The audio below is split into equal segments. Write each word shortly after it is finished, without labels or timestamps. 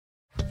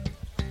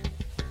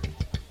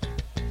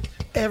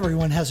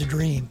Everyone has a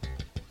dream.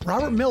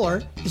 Robert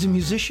Miller is a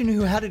musician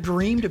who had a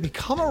dream to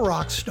become a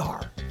rock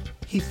star.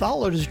 He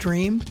followed his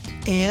dream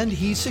and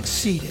he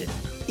succeeded.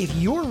 If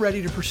you're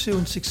ready to pursue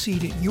and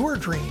succeed at your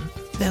dream,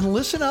 then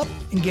listen up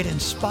and get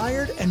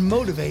inspired and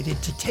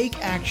motivated to take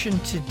action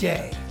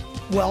today.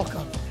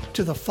 Welcome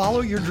to the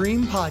Follow Your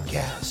Dream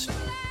podcast.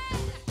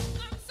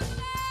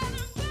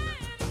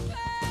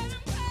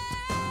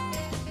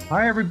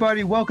 Hi,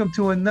 everybody. Welcome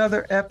to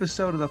another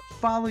episode of the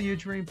Follow Your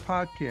Dream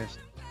podcast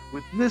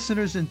with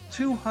listeners in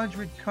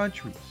 200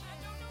 countries.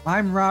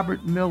 I'm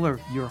Robert Miller,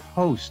 your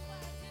host.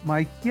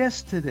 My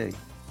guest today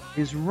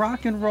is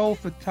rock and roll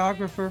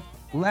photographer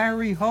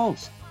Larry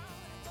Hulst.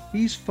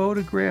 He's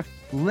photographed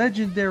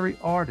legendary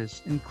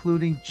artists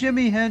including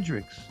Jimi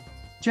Hendrix,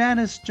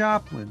 Janis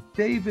Joplin,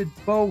 David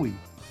Bowie,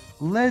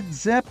 Led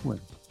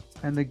Zeppelin,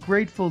 and the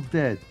Grateful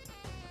Dead.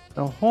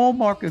 The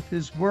hallmark of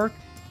his work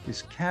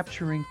is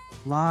capturing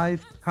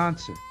live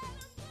concert.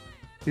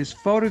 His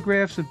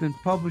photographs have been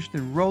published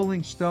in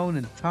Rolling Stone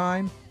and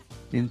Time,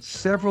 in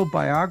several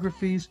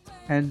biographies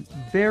and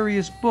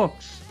various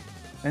books,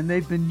 and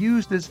they've been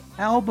used as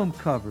album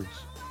covers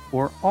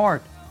or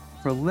art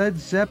for Led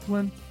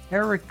Zeppelin,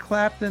 Eric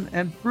Clapton,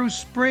 and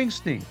Bruce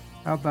Springsteen.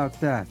 How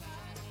about that?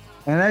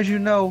 And as you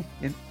know,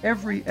 in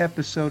every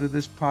episode of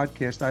this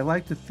podcast, I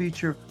like to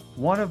feature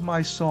one of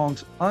my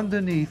songs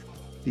underneath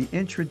the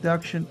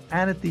introduction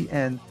and at the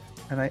end,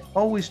 and I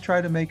always try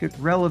to make it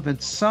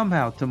relevant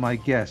somehow to my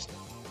guest.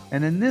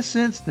 And in this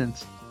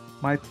instance,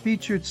 my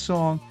featured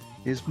song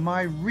is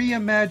my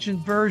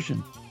reimagined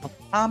version of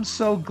I'm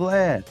So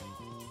Glad,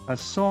 a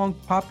song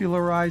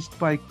popularized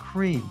by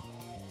Cream.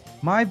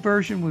 My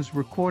version was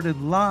recorded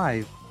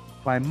live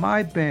by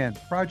my band,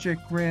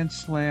 Project Grand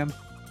Slam,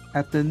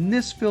 at the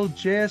Nisfil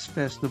Jazz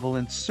Festival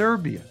in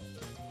Serbia,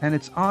 and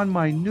it's on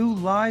my new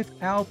live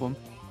album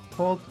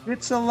called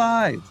It's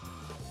Alive.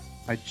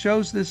 I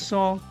chose this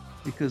song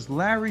because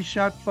Larry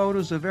shot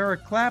photos of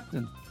Eric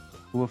Clapton,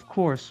 who of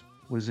course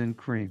was in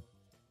Cream.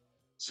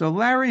 So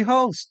Larry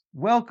Hulst,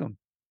 welcome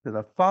to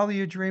the Follow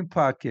Your Dream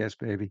podcast,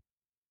 baby.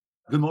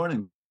 Good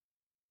morning.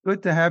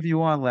 Good to have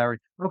you on, Larry.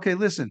 Okay,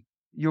 listen,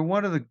 you're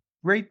one of the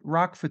great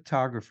rock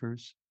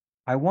photographers.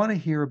 I want to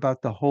hear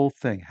about the whole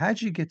thing.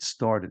 How'd you get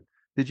started?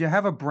 Did you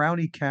have a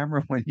Brownie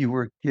camera when you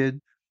were a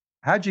kid?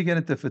 How'd you get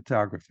into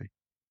photography?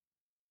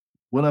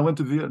 When I went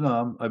to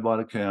Vietnam, I bought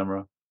a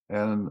camera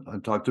and I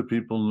talked to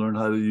people and learned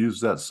how to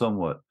use that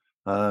somewhat.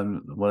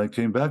 And when I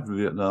came back to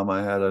Vietnam,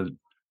 I had a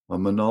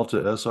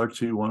Minolta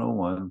SRT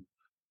 101,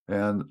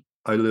 and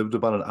I lived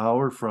about an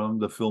hour from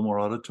the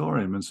Fillmore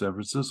Auditorium in San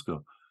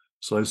Francisco.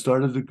 So I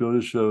started to go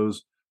to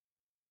shows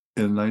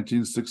in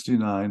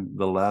 1969,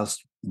 the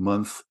last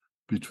month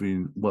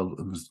between, well,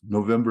 it was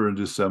November and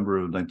December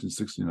of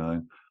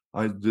 1969.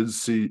 I did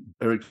see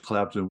Eric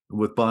Clapton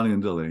with Bonnie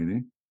and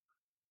Delaney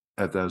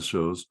at those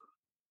shows.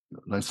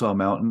 And I saw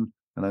Mountain,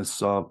 and I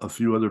saw a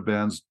few other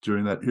bands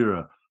during that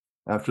era.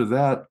 After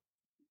that,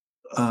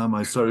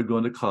 I started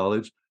going to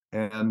college,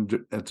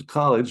 and at the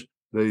college,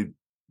 they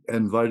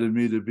invited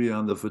me to be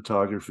on the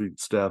photography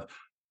staff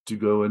to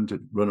go and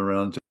to run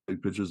around and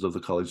take pictures of the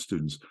college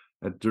students.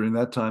 And during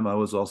that time, I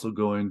was also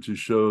going to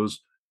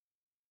shows,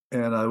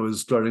 and I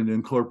was starting to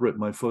incorporate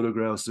my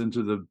photographs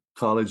into the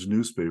college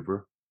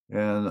newspaper.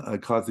 And I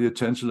caught the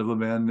attention of a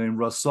man named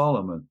Russ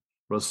Solomon.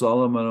 Russ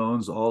Solomon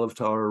owns all of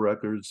Tower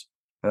Records.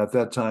 And at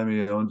that time,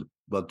 he owned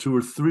about 2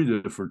 or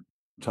 3 different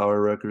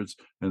Tower Records.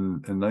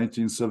 And in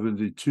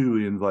 1972,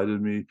 he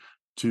invited me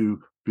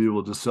to be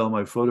able to sell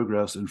my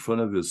photographs in front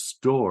of his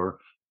store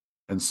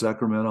in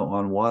Sacramento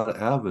on Watt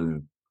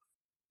Avenue.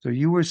 So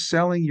you were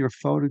selling your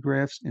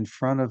photographs in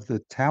front of the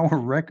Tower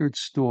Records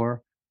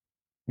store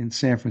in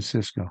San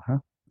Francisco, huh?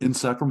 In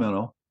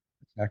Sacramento.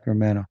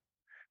 Sacramento.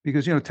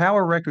 Because, you know,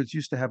 Tower Records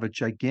used to have a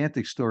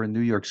gigantic store in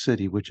New York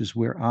City, which is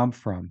where I'm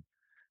from.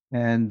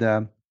 And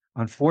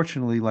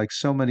unfortunately, like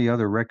so many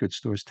other record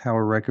stores,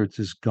 Tower Records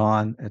is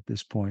gone at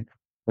this point.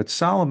 But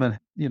Solomon,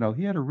 you know,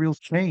 he had a real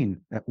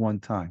chain at one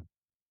time.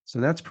 So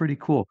that's pretty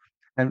cool.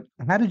 And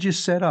how did you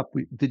set up?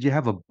 Did you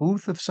have a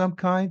booth of some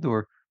kind,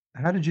 or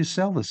how did you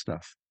sell this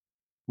stuff?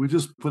 We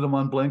just put them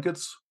on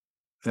blankets,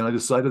 and I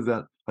decided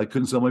that I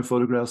couldn't sell my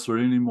photographs for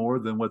any more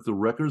than what the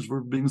records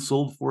were being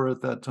sold for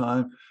at that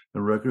time.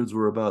 And records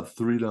were about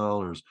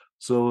 $3.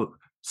 So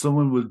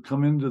someone would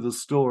come into the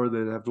store,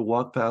 they'd have to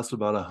walk past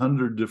about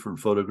 100 different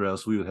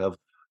photographs we would have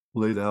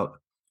laid out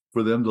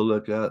for them to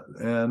look at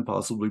and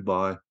possibly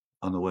buy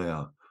on the way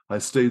out. I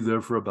stayed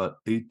there for about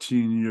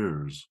 18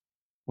 years.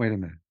 Wait a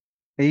minute.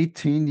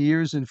 18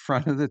 years in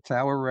front of the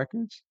Tower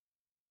Records?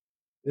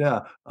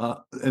 Yeah,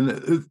 and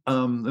it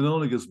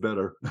only gets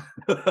better.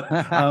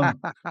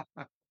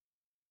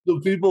 So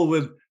people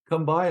would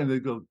come by and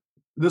they'd go,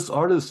 "This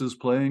artist is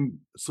playing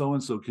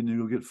so-and-so, can you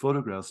go get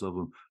photographs of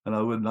them?" And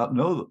I would not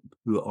know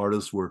who the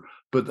artists were,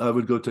 but I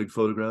would go take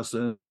photographs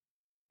and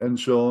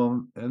show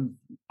them and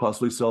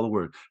possibly sell the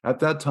work. At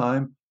that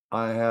time,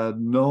 I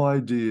had no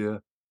idea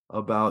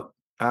about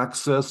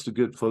access to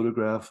get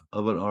photograph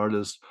of an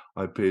artist.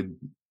 I paid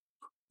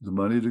the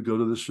money to go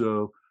to the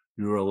show.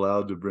 You were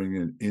allowed to bring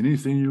in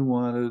anything you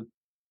wanted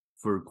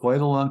for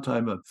quite a long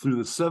time through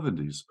the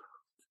 70s.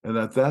 And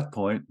at that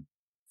point,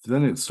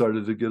 then it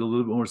started to get a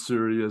little bit more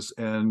serious,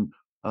 and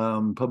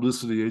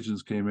publicity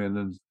agents came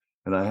in,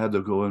 and I had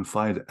to go and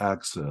find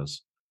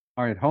access.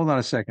 All right, hold on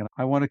a second.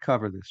 I want to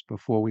cover this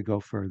before we go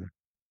further.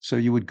 So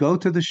you would go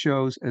to the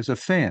shows as a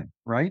fan,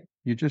 right?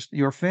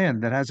 You're a fan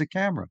that has a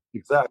camera.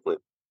 Exactly.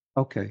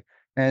 Okay.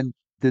 And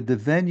did the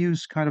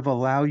venues kind of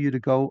allow you to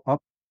go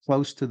up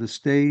close to the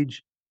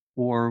stage,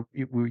 or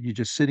were you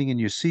just sitting in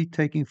your seat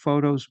taking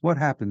photos? What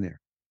happened there?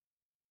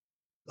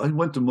 I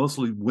went to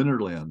mostly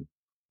Winterland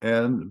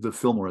and the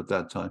Fillmore at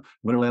that time.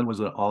 Winterland was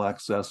an all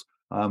access,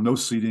 no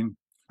seating,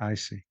 I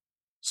see.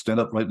 stand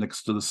up right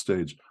next to the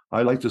stage.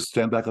 I like to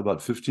stand back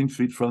about 15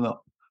 feet from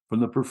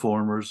the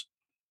performers.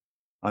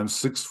 I'm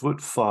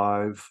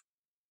 6'5".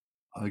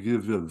 I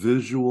give you a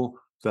visual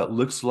that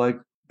looks like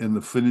in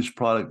the finished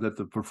product that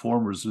the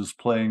performers is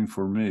playing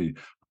for me,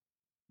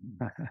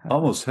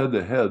 almost head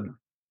to head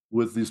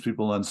with these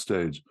people on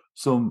stage.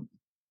 So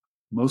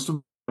most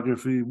of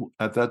photography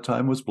at that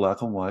time was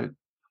black and white.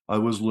 I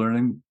was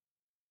learning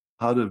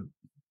how to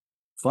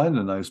find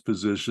a nice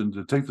position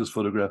to take this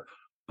photograph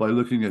by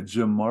looking at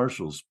Jim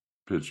Marshall's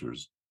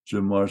pictures.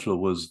 Jim Marshall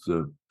was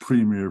the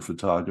premier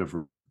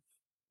photographer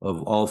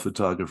of all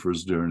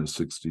photographers during the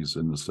 60s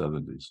and the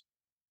 70s.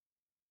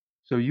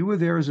 So you were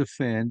there as a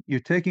fan. You're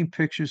taking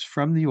pictures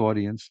from the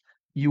audience.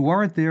 You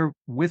weren't there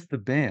with the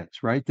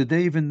bands, right? Did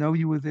they even know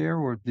you were there,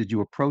 or did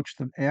you approach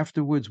them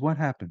afterwards? What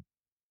happened?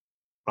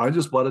 I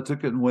just bought a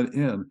ticket and went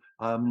in.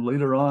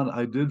 Later on,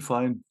 I did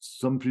find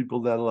some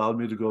people that allowed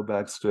me to go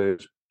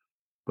backstage,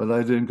 but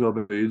I didn't go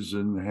backstage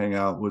and hang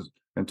out with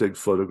and take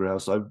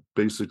photographs. I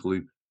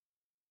basically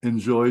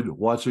enjoyed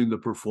watching the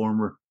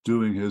performer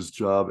doing his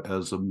job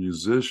as a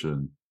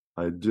musician.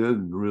 I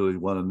didn't really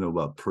want to know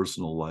about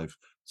personal life,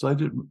 so I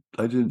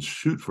didn't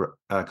shoot for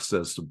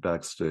access to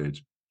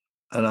backstage.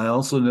 And I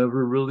also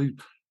never really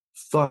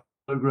thought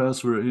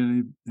photographs were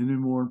any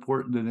more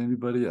important than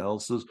anybody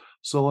else's,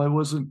 so I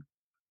wasn't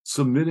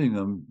submitting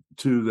them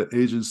to the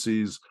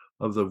agencies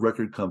of the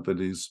record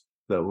companies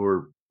that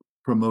were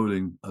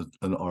promoting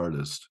an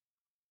artist.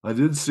 I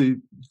did see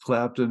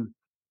Clapton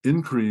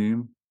in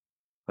Cream.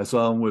 I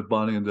saw him with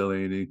Bonnie and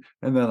Delaney,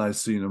 and then I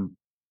seen him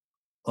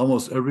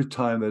almost every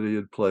time that he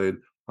had played.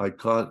 I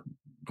caught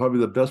probably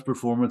the best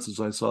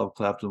performances I saw of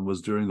Clapton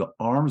was during the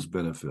Arms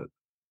benefit.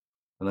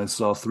 And I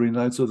saw 3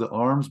 nights of the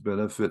Arms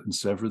benefit in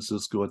San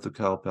Francisco at the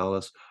Cow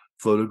Palace,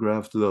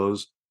 photographed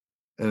those.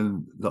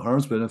 And the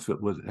Arms benefit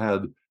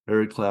had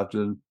Eric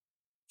Clapton,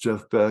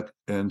 Jeff Beck,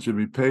 and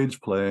Jimmy Page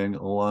playing,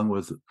 along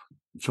with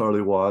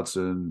Charlie Watts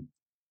and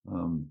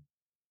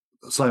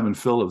Simon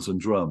Phillips and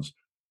drums.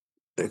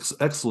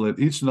 Excellent.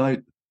 Each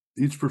night,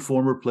 each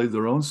performer played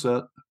their own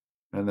set,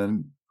 and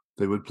then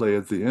they would play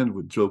at the end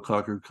with Joe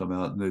Cocker come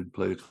out, and they'd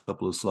play a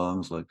couple of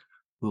songs like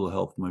 "Little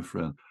Help, My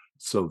Friend."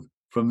 So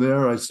from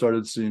there, I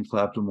started seeing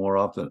Clapton more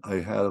often. I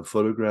had a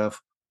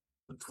photograph,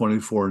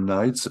 24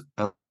 Nights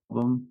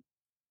album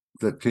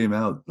that came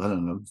out, I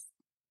don't know,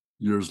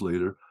 years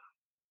later.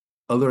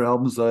 Other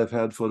albums that I've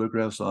had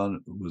photographs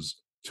on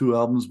was 2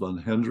 albums by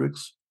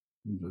Hendrix,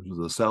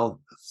 the South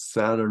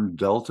Saturn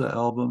Delta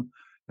album,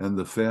 and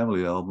the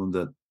Family album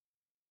that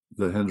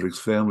the Hendrix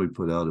family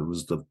put out. It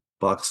was the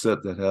box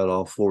set that had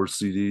all 4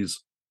 CDs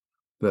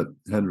that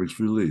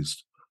Hendrix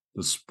released.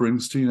 The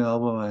Springsteen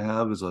album I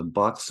have is a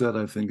box set.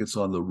 I think it's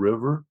on the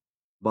River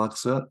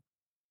box set.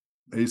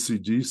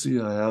 AC/DC,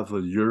 I have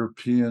a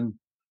European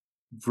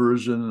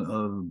version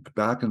of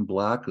Back in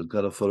Black. I've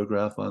got a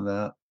photograph on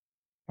that.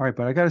 All right,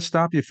 but I got to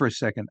stop you for a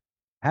second.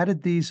 How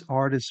did these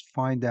artists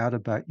find out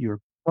about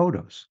your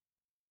photos?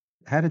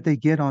 How did they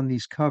get on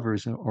these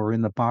covers or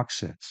in the box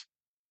sets?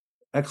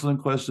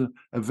 Excellent question.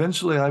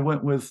 Eventually, I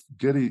went with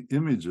Getty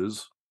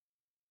Images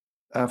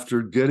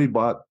after Getty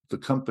bought the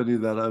company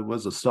that I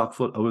was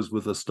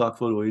with a stock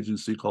photo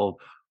agency called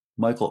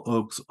Michael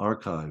Oakes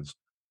Archives.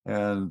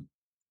 And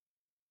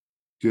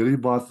Getty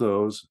bought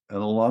those, and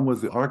along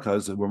with the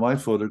archives, that were my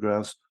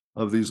photographs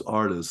of these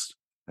artists.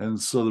 And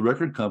so the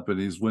record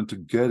companies went to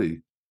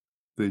Getty.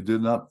 They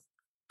did not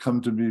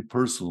come to me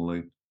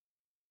personally.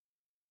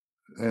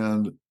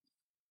 And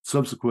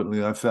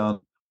subsequently, I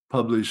found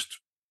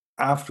published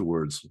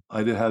afterwards.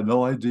 I had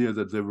no idea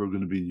that they were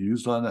going to be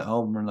used on the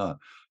album or not.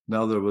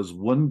 Now, there was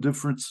one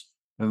difference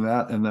in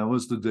that, and that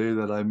was the day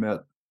that I met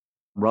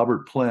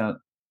Robert Plant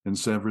in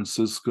San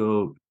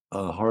Francisco,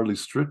 a Hardly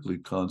Strictly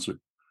concert.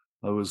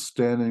 I was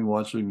standing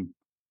watching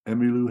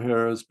Emmylou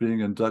Harris being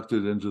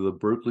inducted into the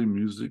Berklee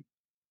Music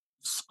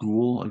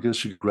School. I guess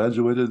she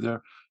graduated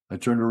there. I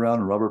turned around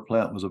and Robert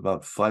Plant was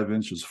about 5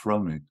 inches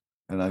from me.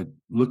 And I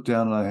looked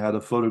down and I had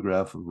a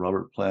photograph of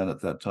Robert Plant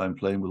at that time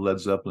playing with Led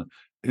Zeppelin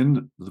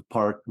in the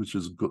park, which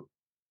is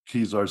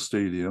Kezar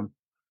Stadium.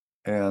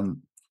 And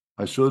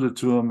I showed it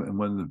to him. And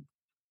when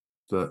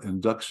the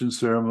induction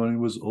ceremony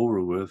was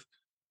over with,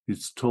 he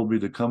told me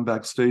to come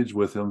backstage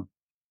with him.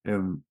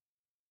 And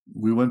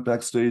we went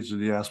backstage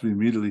and he asked me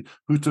immediately,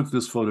 who took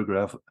this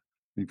photograph?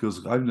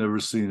 Because I've never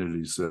seen it,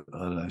 he said.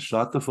 And I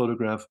shot the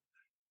photograph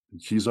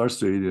Kezar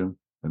Stadium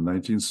in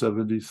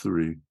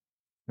 1973.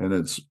 And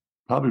it's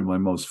probably my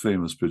most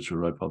famous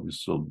picture. I probably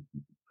sold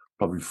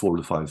probably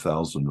 4,000 to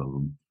 5,000 of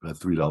them at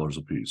 $3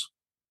 a piece.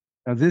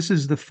 Now, this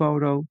is the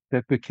photo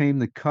that became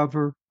the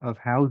cover of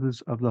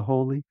Houses of the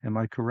Holy. Am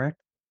I correct?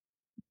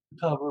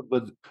 Cover,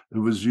 but it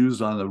was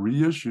used on a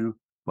reissue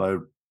by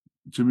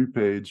Jimmy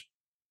Page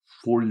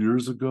 4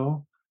 years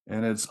ago,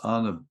 and it's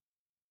on a,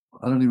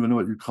 I don't even know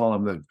what you call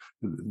them.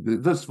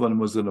 This one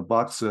was in a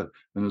box set,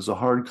 and it's a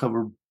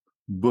hardcover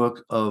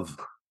book of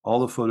all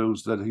the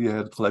photos that he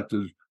had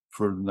collected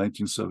for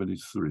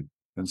 1973.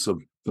 And so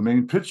the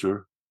main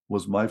picture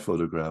was my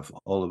photograph.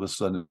 All of a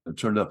sudden, it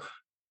turned up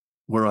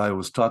where I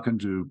was talking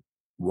to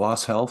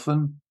Ross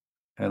Halfin,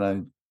 and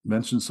I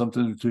mentioned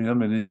something to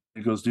him, and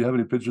he goes, "Do you have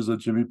any pictures of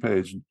Jimmy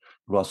Page?" And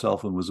Ross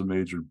Halfin was a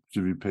major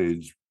Jimmy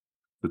Page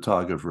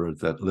photographer at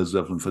that, Led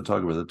Zeppelin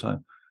photographer at the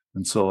time.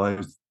 And so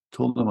I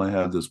told him I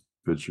had this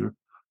picture.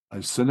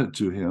 I sent it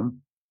to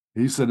him.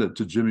 He sent it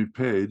to Jimmy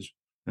Page,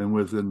 and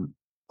within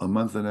a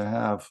month and a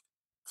half,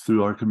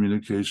 through our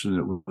communication,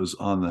 it was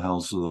on the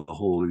House of the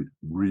Holy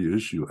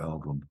reissue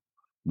album,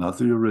 not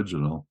the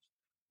original,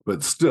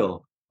 but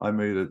still, I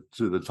made it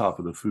to the top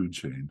of the food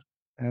chain.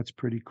 That's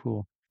pretty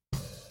cool.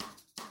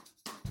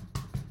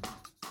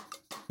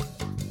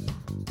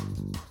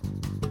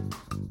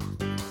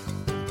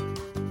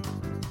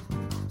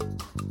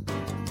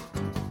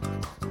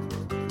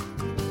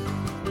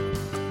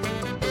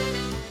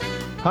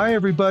 Hi,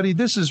 everybody.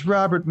 This is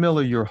Robert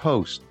Miller, your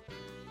host.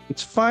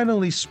 It's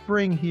finally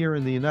spring here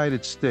in the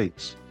United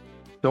States,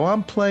 so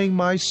I'm playing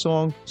my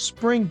song,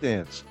 Spring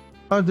Dance,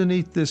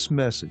 underneath this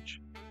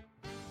message.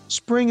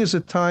 Spring is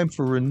a time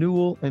for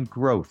renewal and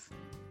growth,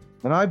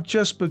 and I've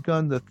just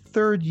begun the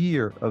third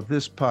year of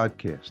this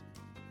podcast.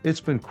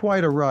 It's been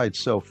quite a ride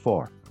so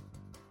far.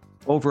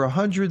 Over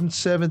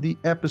 170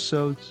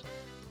 episodes,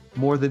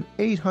 more than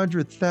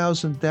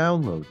 800,000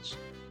 downloads,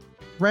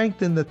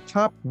 ranked in the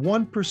top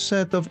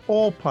 1% of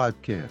all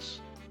podcasts,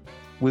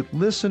 with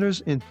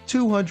listeners in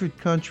 200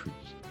 countries.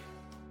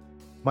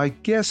 My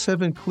guests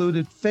have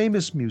included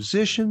famous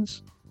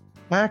musicians,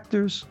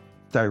 actors,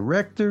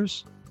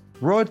 directors,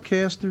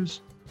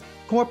 broadcasters,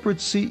 corporate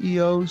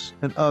CEOs,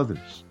 and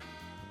others.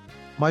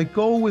 My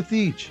goal with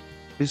each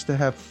is to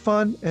have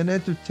fun and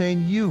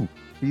entertain you,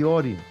 the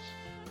audience,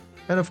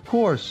 and of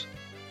course,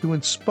 to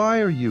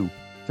inspire you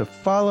to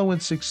follow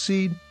and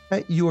succeed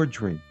at your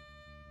dream.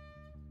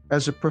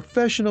 As a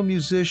professional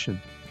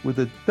musician with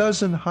a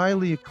dozen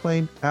highly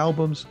acclaimed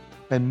albums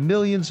and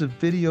millions of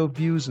video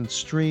views and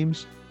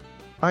streams,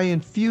 I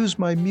infuse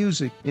my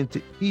music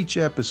into each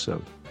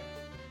episode.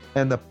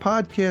 And the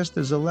podcast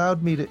has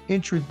allowed me to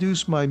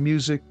introduce my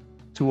music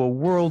to a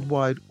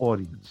worldwide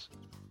audience.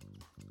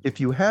 If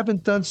you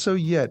haven't done so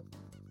yet,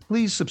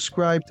 please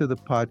subscribe to the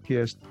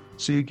podcast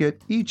so you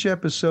get each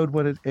episode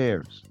when it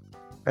airs.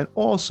 And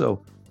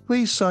also,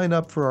 please sign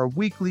up for our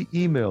weekly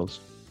emails,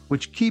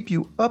 which keep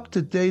you up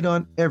to date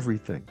on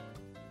everything.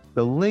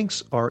 The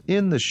links are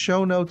in the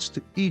show notes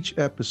to each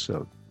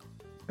episode.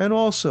 And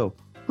also,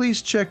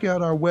 please check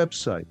out our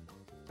website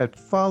at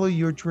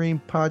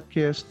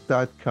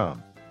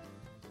followyourdreampodcast.com.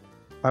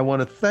 I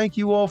want to thank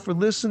you all for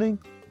listening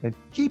and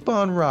keep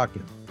on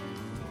rocking.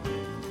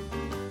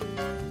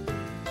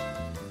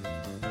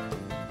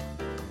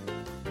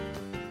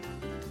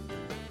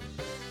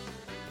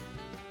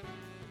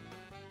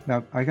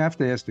 Now, I have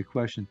to ask the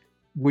question,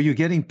 were you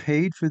getting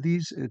paid for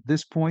these at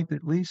this point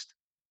at least?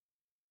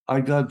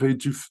 I got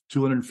paid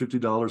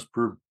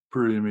 $250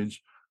 per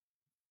image.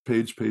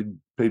 Page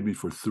paid me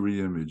for 3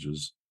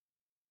 images.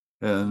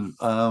 And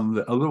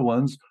the other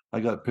ones, I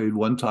got paid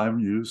one-time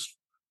use,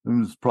 and it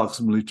was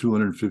approximately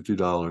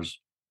 $250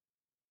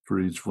 for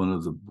each one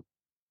of the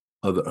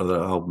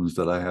other albums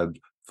that I had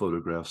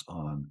photographs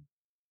on.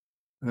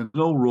 And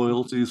no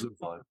royalties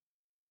involved.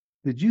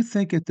 Did you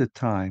think at the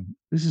time,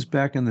 this is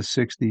back in the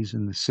 60s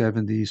and the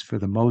 70s for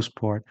the most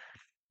part,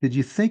 did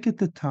you think at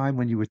the time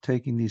when you were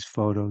taking these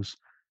photos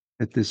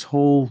that this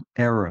whole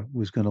era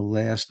was going to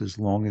last as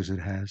long as it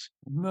has?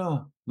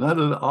 No, not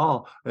at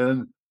all.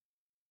 And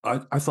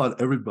I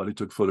thought everybody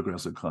took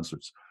photographs at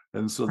concerts.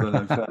 And so then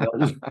I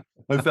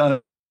found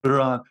out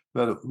later on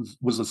that it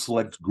was a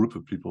select group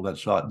of people that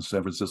shot in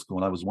San Francisco,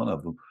 and I was one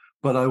of them.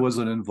 But I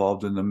wasn't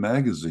involved in the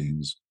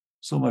magazines,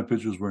 so my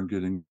pictures weren't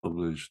getting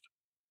published.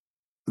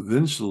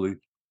 Eventually,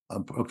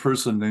 a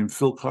person named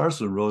Phil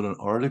Carson wrote an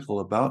article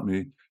about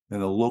me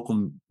in a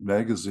local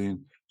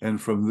magazine.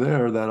 And from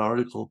there, that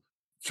article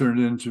turned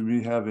into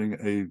me having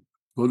a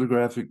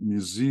photographic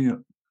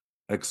museum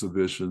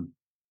exhibition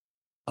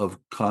of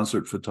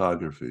concert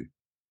photography.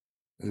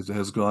 It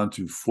has gone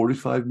to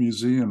 45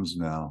 museums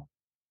now,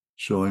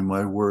 showing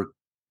my work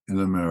in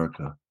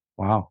America.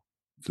 Wow.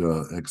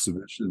 The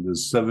exhibition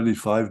is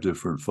 75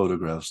 different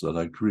photographs that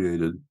I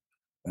created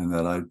and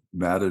that I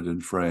matted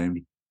and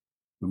framed.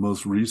 The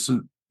most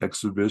recent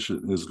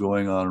exhibition is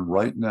going on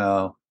right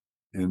now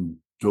in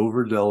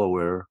Dover,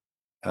 Delaware,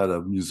 at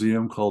a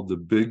museum called the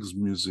Biggs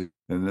Museum,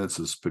 and it's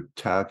a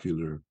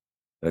spectacular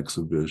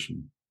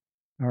exhibition.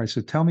 All right,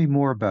 so tell me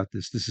more about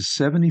this. This is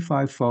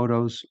 75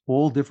 photos,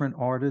 all different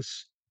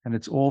artists, and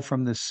it's all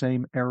from the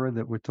same era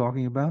that we're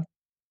talking about?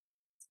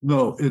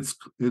 No, it's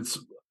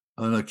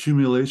an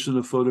accumulation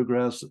of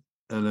photographs,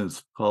 and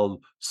it's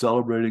called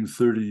Celebrating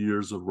 30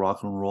 Years of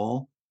Rock and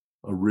Roll,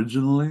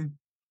 originally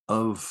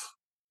of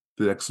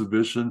the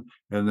exhibition.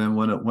 And then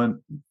when it went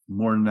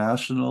more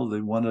national,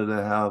 they wanted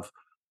to have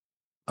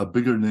a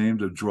bigger name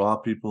to draw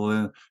people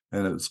in,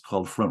 and it's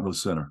called Front Row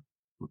Center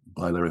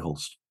by Larry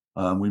Hulst.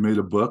 We made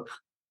a book.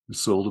 We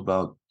sold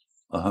about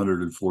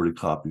 140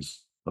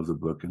 copies of the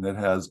book, and it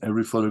has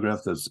every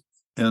photograph that's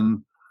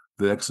in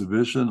the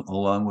exhibition,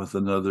 along with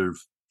another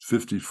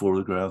 50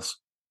 photographs,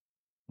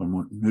 or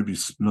more, maybe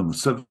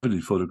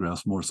 70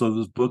 photographs more. So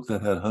this book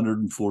that had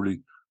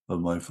 140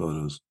 of my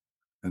photos.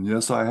 And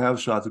yes, I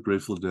have shot the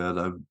Grateful Dead.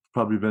 I've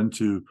probably been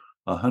to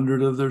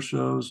 100 of their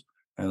shows,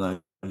 and I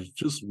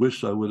just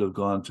wish I would have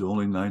gone to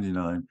only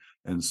 99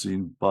 and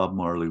seen Bob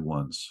Marley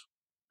once.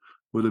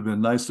 Would have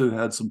been nice to have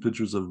had some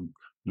pictures of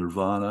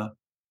Nirvana.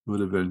 It would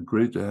have been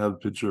great to have a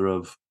picture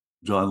of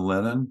John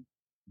Lennon,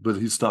 but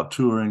he stopped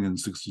touring in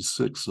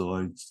 66, so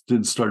I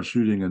didn't start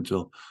shooting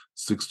until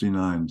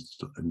 69.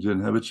 So I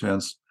didn't have a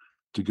chance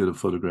to get a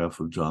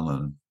photograph of John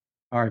Lennon.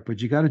 All right, but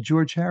you got a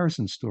George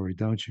Harrison story,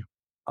 don't you?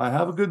 I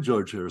have a good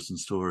George Harrison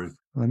story.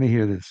 Let me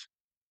hear this.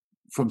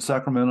 From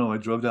Sacramento, I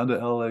drove down to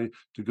LA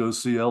to go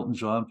see Elton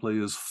John play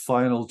his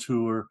final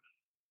tour,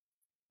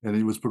 and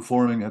he was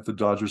performing at the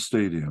Dodger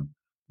Stadium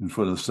in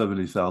front of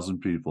 70,000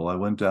 people. I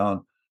went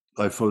down,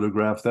 I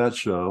photographed that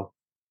show,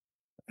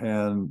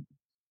 and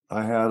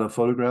I had a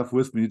photograph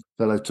with me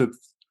that I took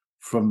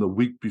from the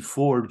week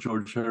before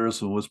George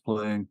Harrison was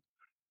playing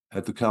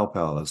at the Cow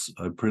Palace.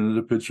 I printed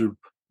a picture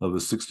of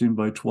a 16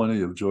 by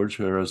 20 of George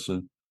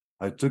Harrison.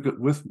 I took it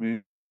with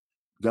me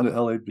down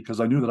to LA because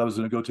I knew that I was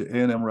going to go to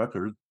A&M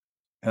Records,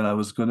 and I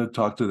was going to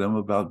talk to them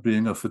about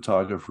being a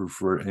photographer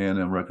for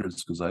A&M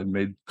Records because I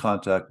made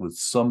contact with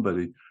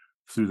somebody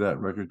through that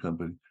record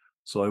company.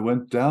 So I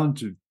went down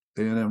to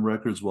A&M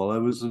Records while I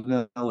was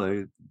in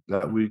LA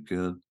that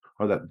weekend,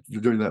 or that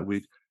during that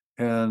week,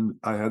 and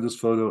I had this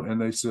photo,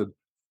 and they said,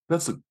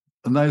 "That's a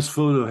nice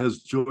photo. Has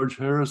George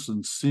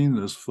Harrison seen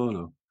this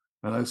photo?"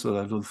 And I said,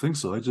 "I don't think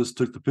so. I just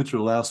took the picture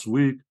last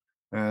week,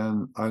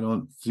 and I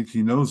don't think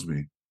he knows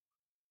me."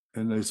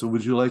 And they said,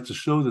 "Would you like to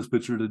show this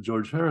picture to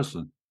George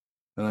Harrison?"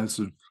 And I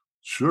said,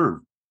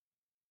 "Sure."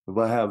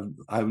 But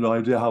I have no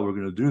idea how we're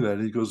going to do that.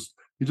 And he goes,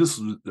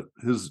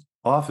 his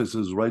office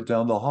is right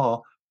down the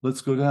hall. Let's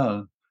go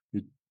down.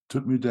 He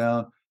took me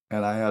down,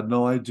 and I had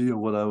no idea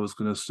what I was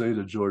going to say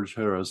to George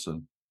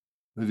Harrison.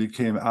 And he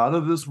came out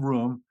of this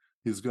room.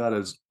 He's got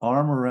his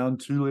arm around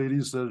two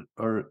ladies that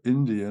are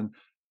Indian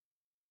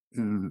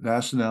in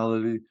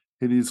nationality,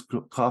 and he's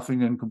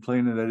coughing and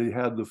complaining that he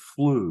had the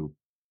flu.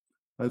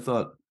 I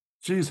thought,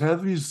 geez,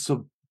 have you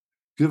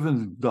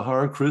given the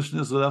Hare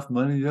Krishnas enough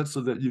money yet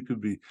so that you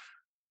could be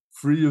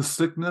free of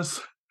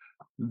sickness?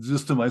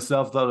 Just to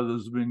myself, thought it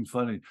was being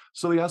funny.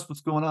 So he asked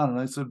what's going on, and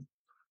I said,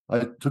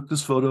 "I took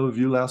this photo of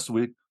you last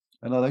week,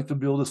 and I'd like to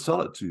be able to sell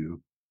it to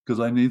you because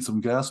I need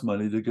some gas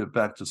money to get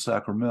back to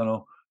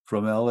Sacramento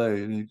from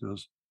LA." And he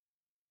goes,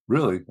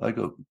 "Really?" I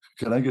go,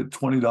 "Can I get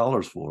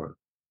 $20 for it?"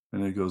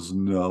 And he goes,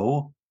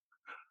 "No,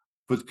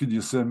 but could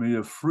you send me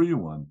a free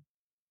one?"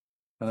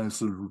 And I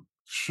said,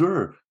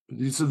 "Sure." But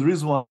he said, "The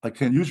reason why I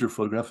can't use your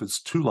photograph,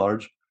 it's too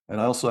large. And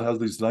I also have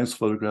these nice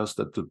photographs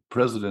that the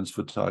president's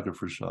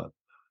photographer shot."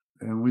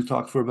 And we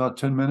talked for about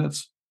 10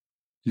 minutes.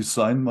 He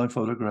signed my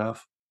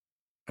photograph,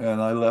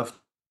 and I left.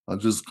 I'm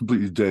just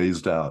completely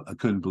dazed out. I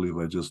couldn't believe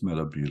I just met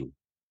a Beatle.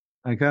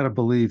 I got to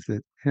believe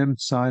that him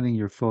signing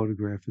your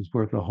photograph is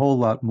worth a whole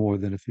lot more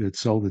than if you had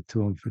sold it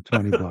to him for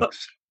 20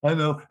 bucks. I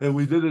know. And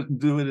we didn't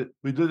do it.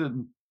 We did it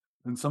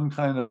in some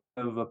kind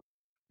of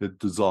it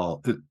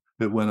dissolved.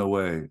 It went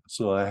away.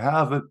 So I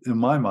have it in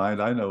my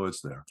mind. I know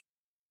it's there.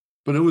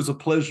 But it was a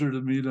pleasure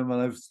to meet him,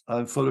 and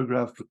I've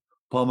photographed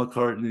Paul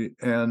McCartney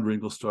and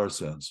Ringo Starr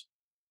since.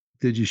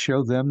 Did you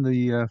show them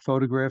the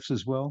photographs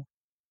as well?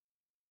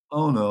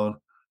 Oh no,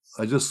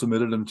 I just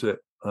submitted them to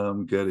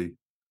Getty,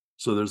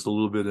 so there's a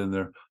little bit in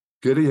there.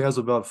 Getty has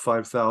about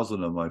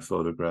 5,000 of my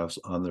photographs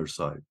on their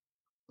site.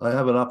 I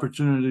have an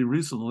opportunity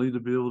recently to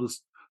be able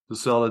to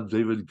sell a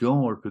David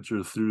Gilmour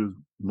picture through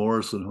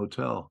Morrison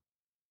Hotel,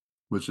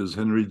 which is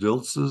Henry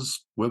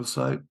Diltz's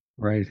website.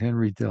 Right,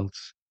 Henry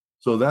Diltz.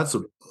 So that's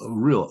a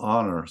real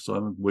honor. So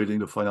I'm waiting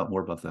to find out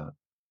more about that.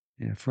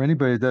 Yeah, for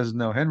anybody that doesn't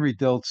know, Henry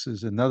Diltz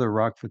is another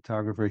rock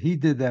photographer. He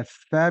did that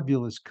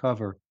fabulous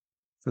cover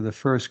for the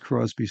first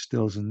Crosby,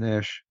 Stills and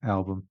Nash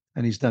album,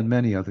 and he's done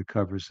many other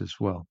covers as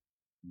well.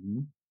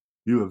 Mm-hmm.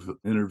 You have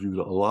interviewed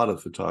a lot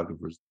of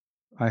photographers.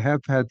 I have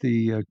had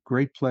the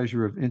great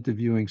pleasure of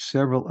interviewing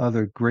several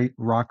other great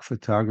rock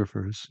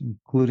photographers,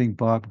 including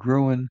Bob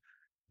Gruen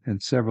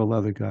and several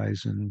other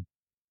guys. And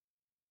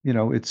you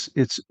know,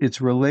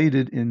 it's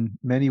related in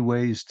many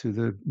ways to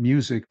the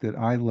music that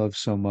I love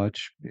so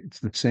much. It's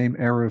the same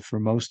era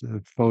for most of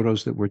the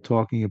photos that we're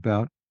talking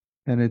about,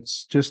 and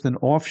it's just an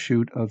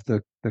offshoot of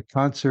the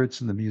concerts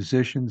and the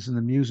musicians and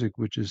the music,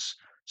 which is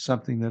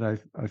something that I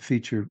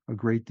feature a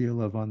great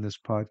deal of on this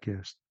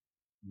podcast.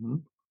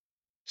 Mhm.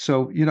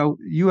 So,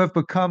 you have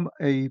become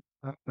a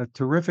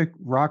terrific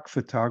rock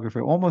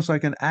photographer, almost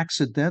like an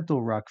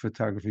accidental rock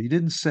photographer. You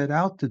didn't set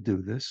out to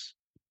do this.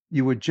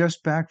 You were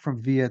just back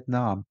from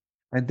Vietnam,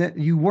 and then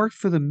you worked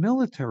for the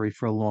military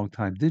for a long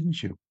time,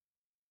 didn't you?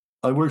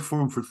 I worked for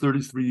them for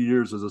 33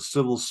 years as a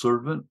civil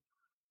servant.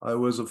 I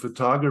was a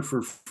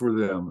photographer for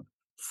them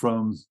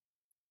from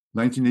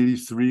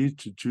 1983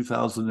 to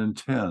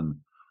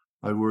 2010.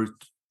 I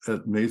worked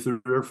at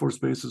Mather Air Force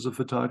Base as a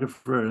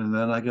photographer, and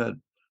then I got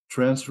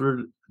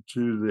transferred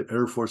to the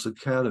Air Force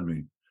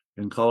Academy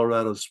in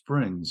Colorado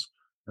Springs,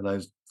 and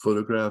I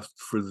photographed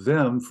for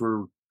them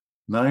for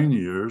 9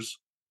 years.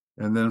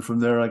 And then from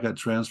there, I got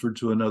transferred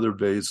to another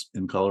base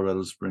in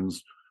Colorado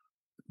Springs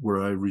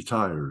where I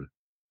retired.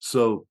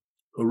 So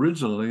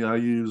originally, I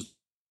used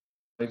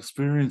my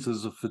experience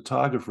as a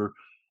photographer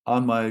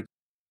on my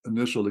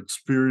initial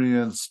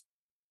experience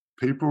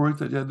paperwork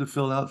that you had to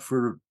fill out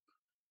to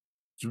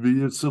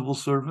be a civil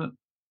servant.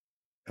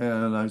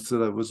 And I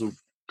said I was a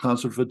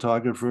concert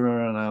photographer,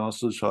 and I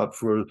also shot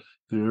for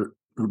the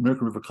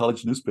American River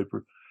College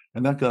newspaper.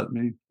 And that got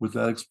me, with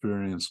that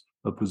experience,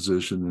 a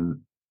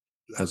position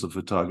as a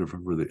photographer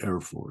for the Air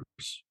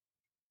Force.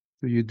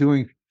 So you're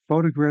doing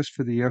photographs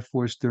for the Air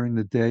Force during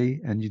the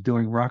day, and you're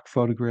doing rock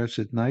photographs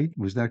at night.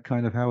 Was that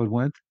kind of how it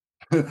went?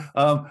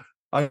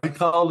 I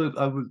called it,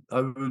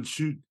 I would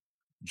shoot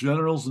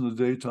generals in the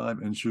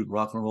daytime and shoot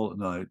rock and roll at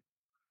night.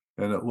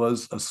 And it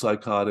was a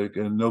psychotic,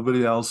 and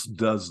nobody else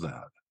does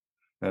that.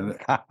 And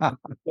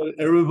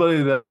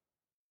everybody that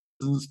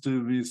listens to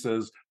me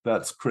says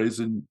that's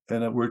crazy,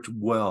 and it worked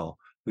well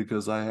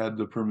because I had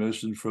the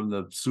permission from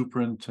the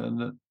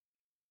superintendent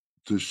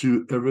to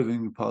shoot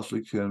everything you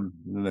possibly can,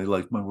 and they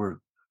liked my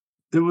work.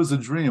 It was a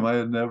dream. I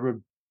had never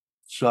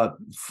shot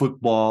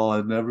football.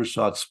 I'd never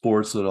shot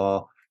sports at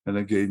all, and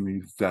it gave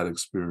me that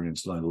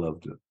experience, and I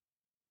loved it.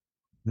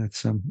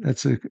 That's an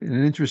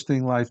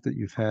interesting life that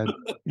you've had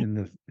in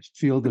the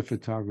field of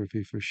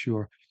photography for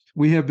sure.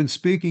 We have been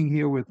speaking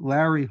here with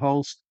Larry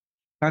Hulst,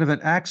 kind of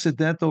an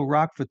accidental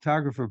rock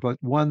photographer, but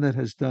one that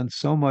has done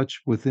so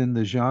much within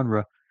the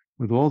genre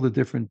with all the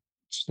different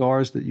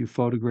stars that you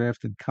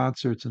photographed and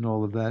concerts and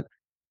all of that.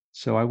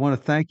 So I want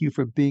to thank you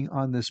for being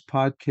on this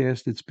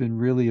podcast. It's been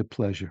really a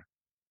pleasure.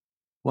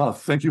 Wow,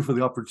 thank you for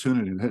the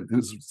opportunity.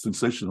 It's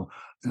sensational,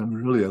 and it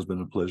really has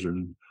been a pleasure.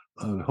 And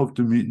I hope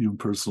to meet you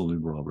personally,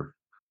 Robert.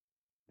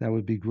 That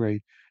would be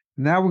great.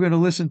 Now we're going to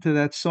listen to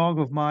that song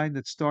of mine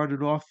that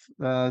started off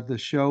the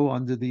show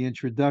under the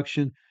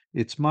introduction.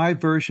 It's my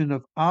version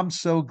of I'm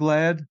So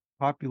Glad,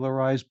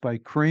 popularized by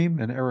Cream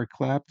and Eric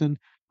Clapton,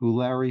 who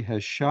Larry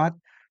has shot,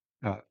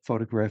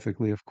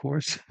 photographically, of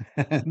course.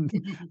 And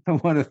I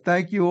want to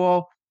thank you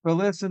all for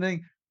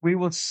listening. We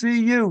will see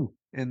you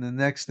in the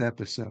next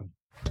episode.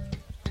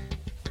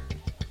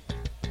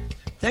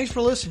 Thanks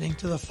for listening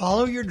to the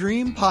Follow Your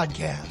Dream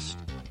podcast.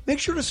 Make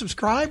sure to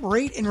subscribe,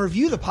 rate, and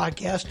review the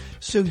podcast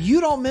so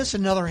you don't miss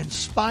another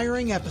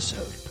inspiring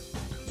episode.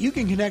 You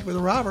can connect with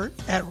Robert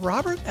at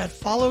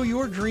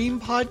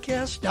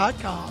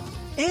robert@followyourdreampodcast.com.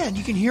 And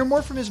you can hear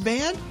more from his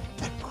band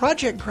at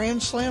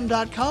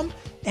projectgrandslam.com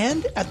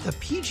and at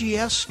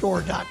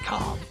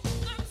thepgsstore.com.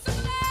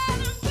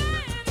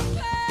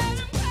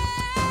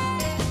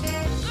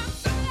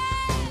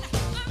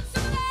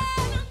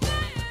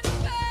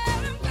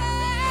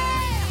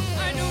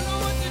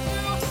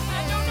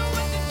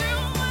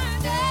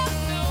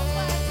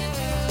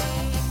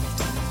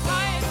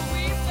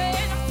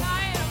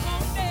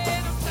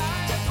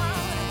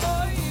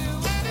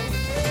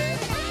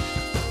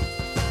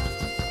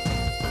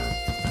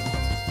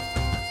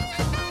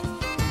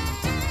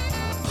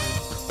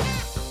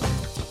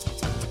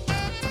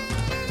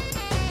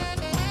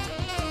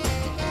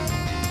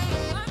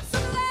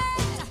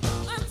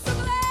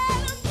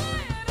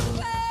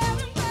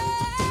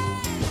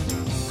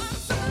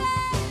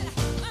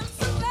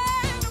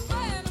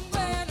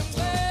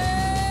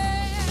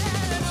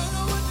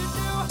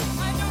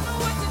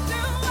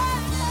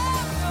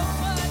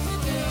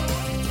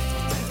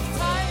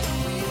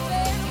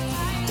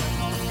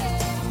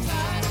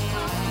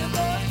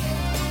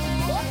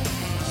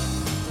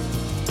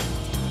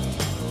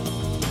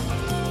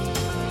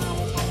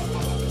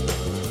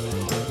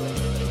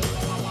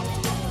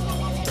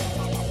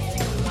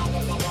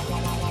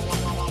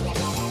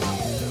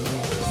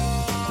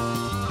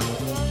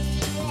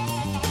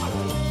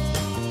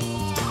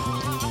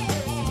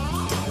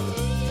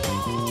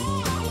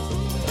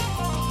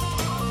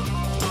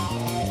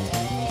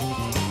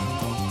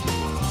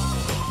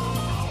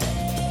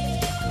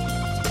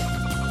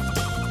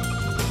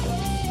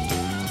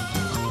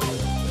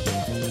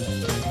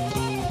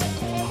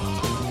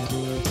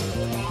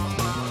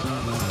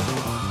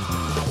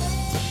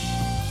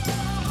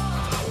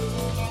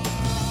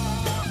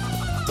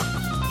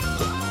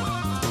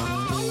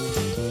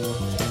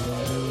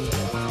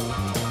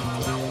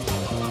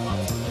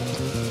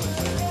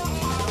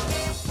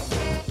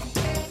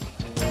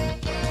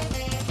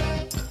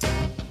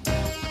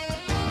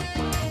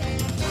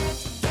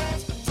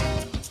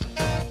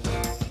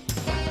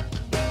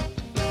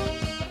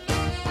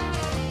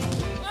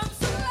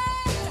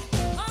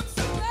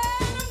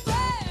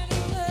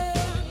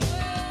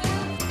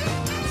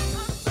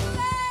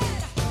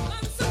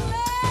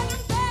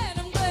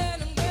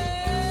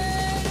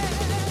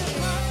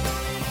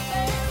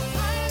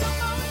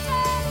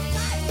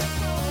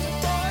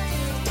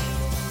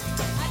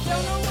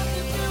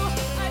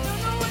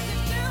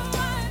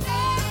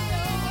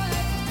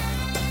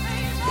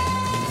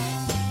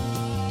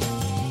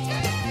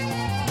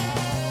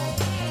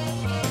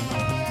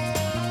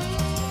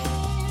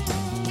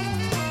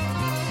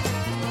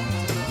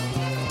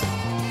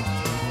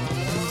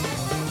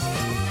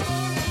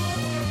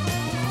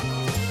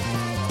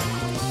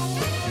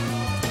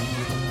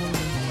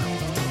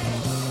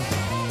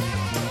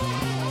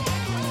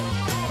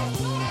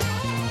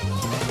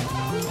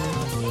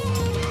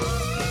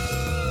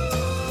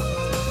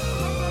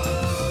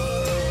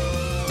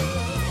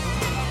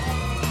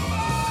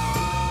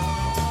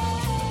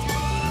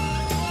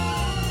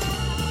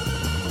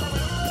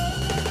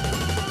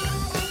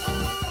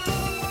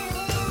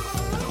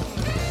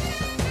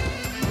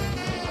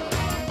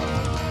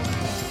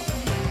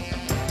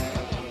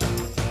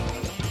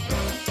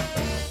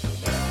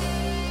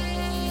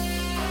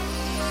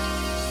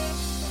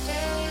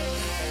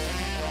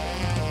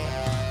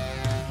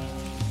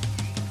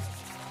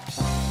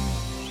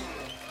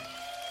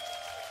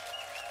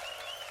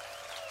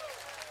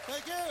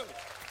 Thank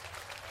you.